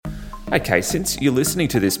Okay, since you're listening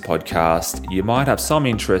to this podcast, you might have some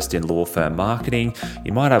interest in law firm marketing.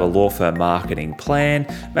 You might have a law firm marketing plan.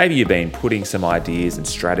 Maybe you've been putting some ideas and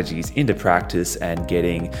strategies into practice and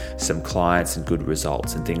getting some clients and good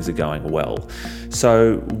results, and things are going well.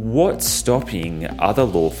 So what's stopping other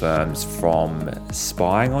law firms from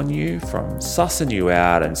spying on you, from sussing you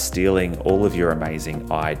out and stealing all of your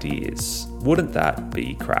amazing ideas? Wouldn't that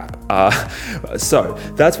be crap? So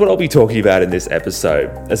that's what I'll be talking about in this episode.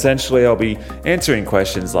 Essentially, I'll be answering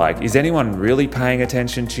questions like, is anyone really paying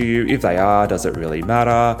attention to you? If they are, does it really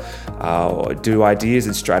matter? Do ideas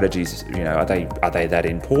and strategies, are they that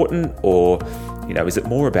important? Or, is it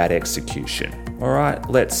more about execution? All right,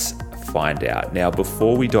 let's find out. Now,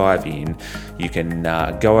 before we dive in, you can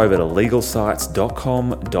go over to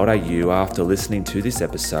legalsites.com.au after listening to this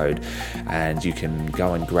episode, and you can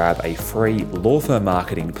go and grab a free law firm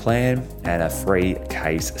marketing plan and a free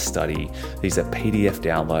case study. These are PDF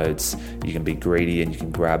downloads. You can be greedy and you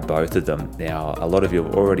can grab both of them. Now, a lot of you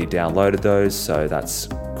have already downloaded those, so that's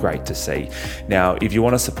great to see. Now, if you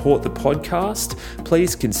want to support the podcast,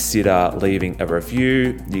 please consider leaving a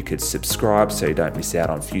review. You could subscribe so you don't miss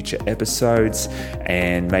out on future episodes,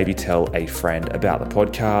 and maybe tell a friend about the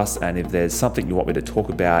podcast. And if there's something you want me to talk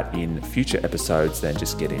about in future episodes, then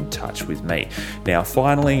just get in touch with me. Now,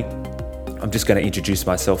 finally, I'm just going to introduce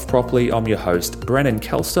myself properly. I'm your host, Brennan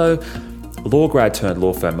Kelso, law grad turned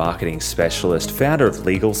law firm marketing specialist, founder of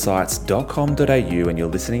legalsites.com.au, and you're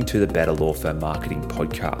listening to the Better Law Firm Marketing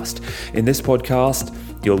Podcast. In this podcast,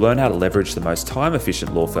 you'll learn how to leverage the most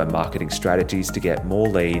time-efficient law firm marketing strategies to get more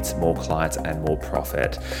leads, more clients, and more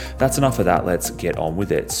profit. That's enough of that. Let's get on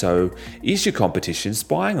with it. So, is your competition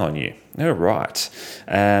spying on you? All right.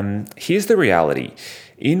 Here's the reality.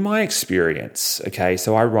 In my experience,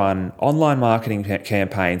 so I run online marketing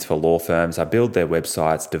campaigns for law firms. I build their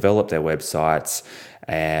websites, develop their websites.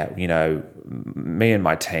 Me and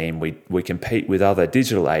my team, we compete with other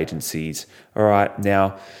digital agencies. All right.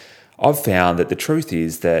 Now, I've found that the truth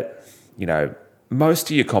is that,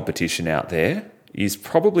 most of your competition out there is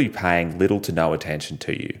probably paying little to no attention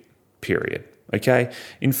to you, period. Okay.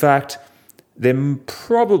 In fact, they're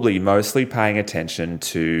probably mostly paying attention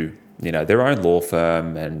to their own law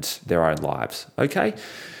firm and their own lives, okay?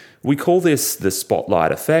 We call this the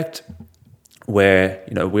spotlight effect, where,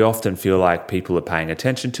 we often feel like people are paying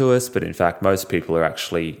attention to us, but in fact, most people are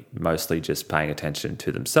actually mostly just paying attention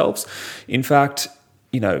to themselves. In fact,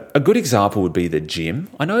 a good example would be the gym.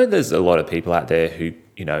 I know there's a lot of people out there who,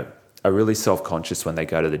 are really self-conscious when they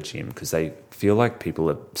go to the gym because they feel like people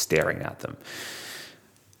are staring at them.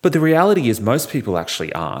 But the reality is most people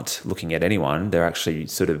actually aren't looking at anyone. They're actually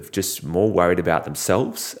sort of just more worried about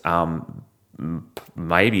themselves,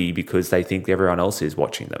 maybe because they think everyone else is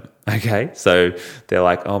watching them, okay? So they're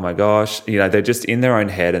like, oh my gosh, they're just in their own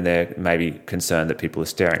head and they're maybe concerned that people are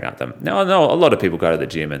staring at them. Now, I know a lot of people go to the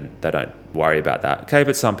gym and they don't worry about that, okay?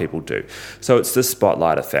 But some people do. So it's the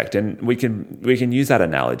spotlight effect, and we can use that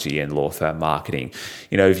analogy in law firm marketing.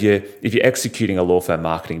 If you're executing a law firm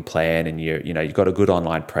marketing plan and you've got a good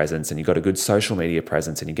online presence and you've got a good social media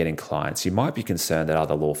presence and you're getting clients, you might be concerned that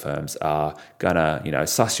other law firms are gonna,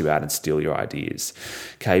 suss you out and steal your ideas.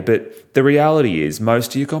 Okay, but the reality is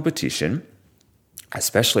most of your competition,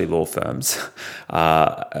 especially law firms,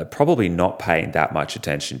 are probably not paying that much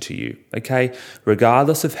attention to you, okay?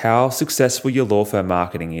 Regardless of how successful your law firm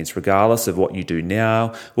marketing is, regardless of what you do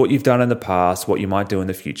now, what you've done in the past, what you might do in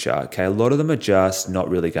the future, okay? A lot of them are just not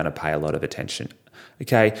really going to pay a lot of attention,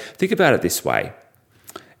 okay? Think about it this way.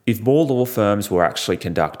 If more law firms were actually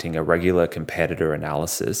conducting a regular competitor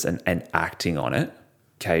analysis and acting on it,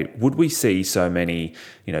 okay, would we see so many,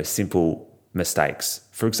 simple mistakes?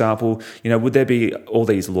 For example, would there be all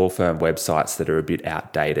these law firm websites that are a bit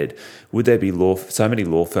outdated? Would there be so many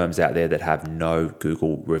law firms out there that have no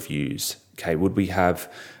Google reviews? Okay, would we have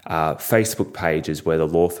Facebook pages where the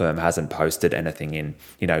law firm hasn't posted anything in,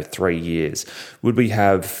 3 years? Would we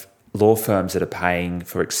have law firms that are paying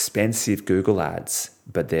for expensive Google ads,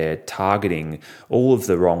 but they're targeting all of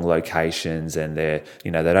the wrong locations and they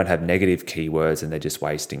don't have negative keywords and they're just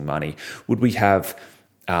wasting money? Would we have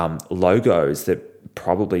logos that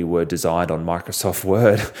probably were designed on Microsoft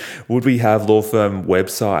Word? Would we have law firm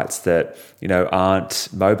websites that, aren't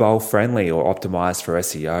mobile friendly or optimized for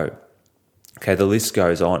SEO? Okay, the list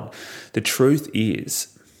goes on. The truth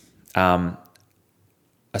is,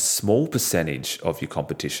 a small percentage of your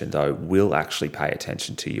competition, though, will actually pay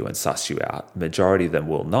attention to you and suss you out. The majority of them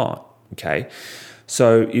will not, okay?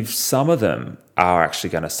 So if some of them are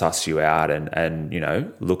actually going to suss you out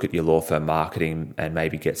and look at your law firm marketing and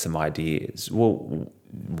maybe get some ideas, well,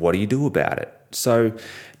 what do you do about it? So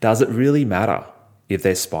does it really matter if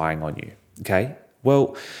they're spying on you? Okay,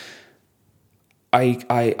 well,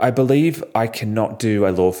 I believe I cannot do a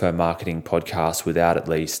law firm marketing podcast without at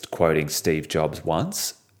least quoting Steve Jobs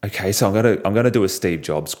once. Okay, so I'm gonna do a Steve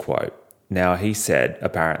Jobs quote. Now, he said,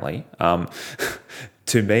 apparently,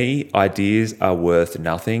 to me, ideas are worth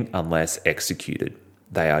nothing unless executed.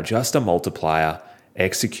 They are just a multiplier.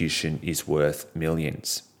 Execution is worth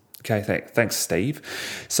millions. Okay, thanks, Steve.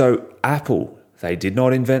 So Apple, they did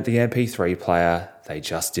not invent the MP3 player. They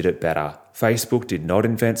just did it better. Facebook did not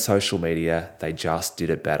invent social media. They just did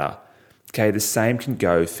it better. Okay, the same can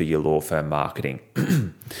go for your law firm marketing.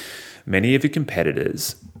 Many of your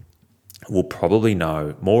competitors will probably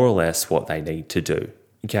know more or less what they need to do.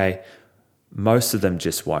 Okay, most of them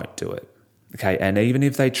just won't do it. Okay, and even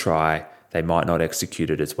if they try, they might not execute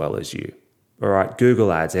it as well as you. All right,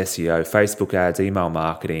 Google ads, SEO, Facebook ads, email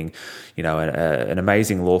marketing, an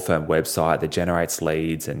amazing law firm website that generates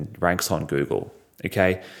leads and ranks on Google.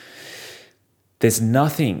 Okay, there's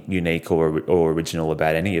nothing unique or original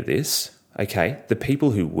about any of this. Okay, the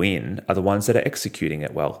people who win are the ones that are executing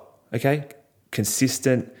it well. Okay,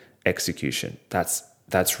 consistent execution.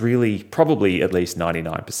 That's really probably at least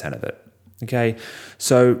 99% of it. Okay,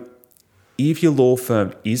 so if your law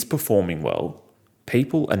firm is performing well,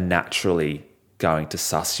 people are naturally going to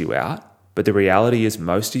suss you out. But the reality is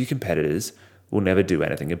most of your competitors will never do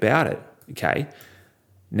anything about it. Okay,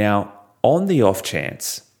 now on the off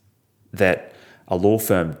chance that a law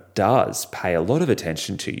firm does pay a lot of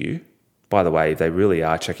attention to you, by the way, they really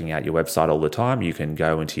are checking out your website all the time. You can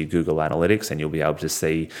go into your Google Analytics and you'll be able to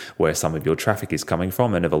see where some of your traffic is coming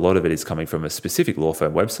from. And if a lot of it is coming from a specific law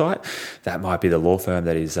firm website, that might be the law firm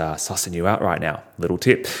that is sussing you out right now. Little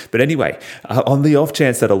tip. But anyway, on the off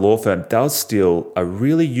chance that a law firm does steal a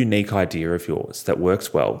really unique idea of yours that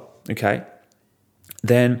works well, okay,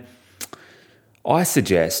 then I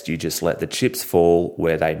suggest you just let the chips fall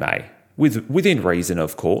where they may. Within reason,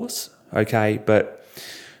 of course, okay? But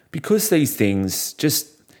because these things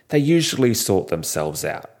they usually sort themselves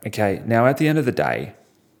out, okay? Now, at the end of the day,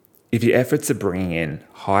 if your efforts are bringing in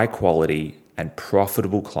high quality and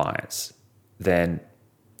profitable clients, then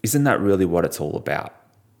isn't that really what it's all about,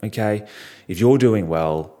 okay? If you're doing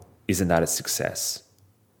well, isn't that a success,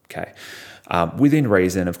 okay? Within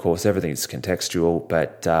reason, of course, everything's contextual,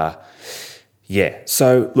 but yeah,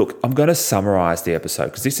 so look, I'm going to summarize the episode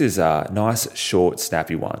because this is a nice, short,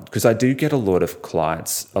 snappy one because I do get a lot of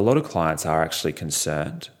clients are actually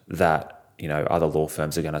concerned that, other law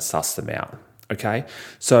firms are going to suss them out, okay?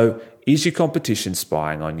 So is your competition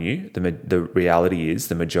spying on you? The reality is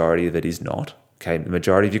the majority of it is not, okay? The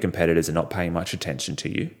majority of your competitors are not paying much attention to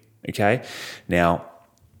you, okay? Now,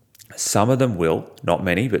 some of them will, not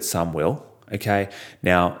many, but some will, okay?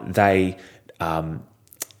 Now, they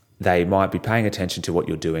might be paying attention to what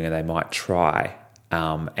you're doing and they might try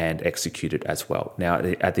and execute it as well. Now,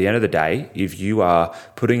 at the end of the day, if you are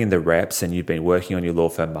putting in the reps and you've been working on your law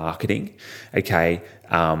firm marketing, okay,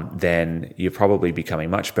 then you're probably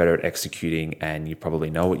becoming much better at executing and you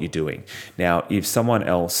probably know what you're doing. Now, if someone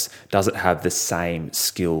else doesn't have the same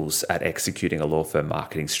skills at executing a law firm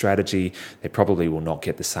marketing strategy, they probably will not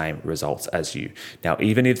get the same results as you. Now,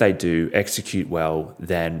 even if they do execute well,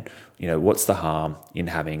 then what's the harm in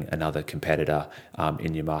having another competitor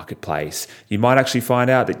in your marketplace? You might actually find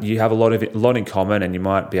out that you have a lot in common, and you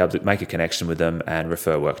might be able to make a connection with them and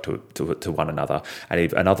refer work to one another. And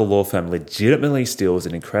if another law firm legitimately steals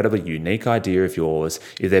an incredibly unique idea of yours,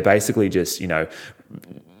 if they're basically just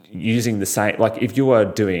using the same, like if you are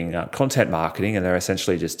doing content marketing and they're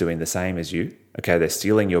essentially just doing the same as you, okay, they're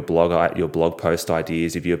stealing your blog post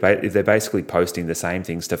ideas. If they're basically posting the same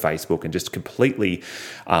things to Facebook and just completely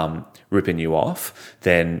ripping you off,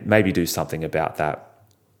 then maybe do something about that.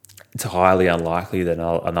 It's highly unlikely that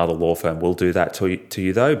another law firm will do that to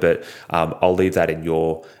you though, but I'll leave that in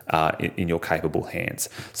your capable hands.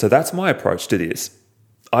 So that's my approach to this.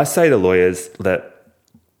 I say to lawyers that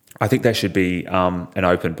I think they should be an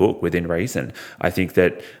open book within reason. I think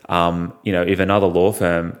that, if another law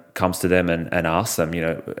firm comes to them and asks them,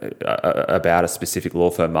 about a specific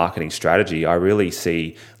law firm marketing strategy, I really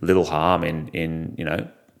see little harm in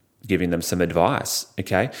giving them some advice.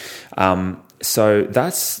 Okay. So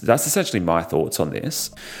that's essentially my thoughts on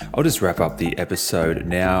this. I'll just wrap up the episode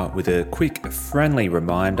now with a quick friendly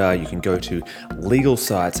reminder. You can go to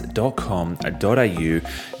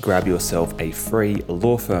legalsites.com.au, grab yourself a free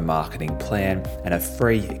law firm marketing plan and a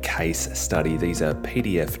free case study. These are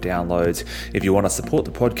PDF downloads. If you want to support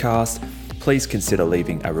the podcast, please consider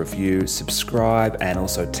leaving a review, subscribe, and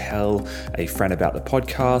also tell a friend about the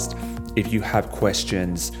podcast. If you have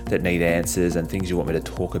questions that need answers and things you want me to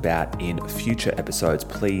talk about in future episodes,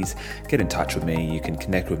 please get in touch with me. You can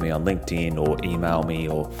connect with me on LinkedIn or email me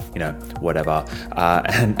or, whatever.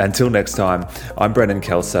 And until next time, I'm Brendan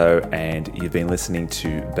Kelso, and you've been listening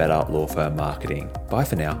to Better Law Firm Marketing. Bye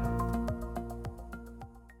for now.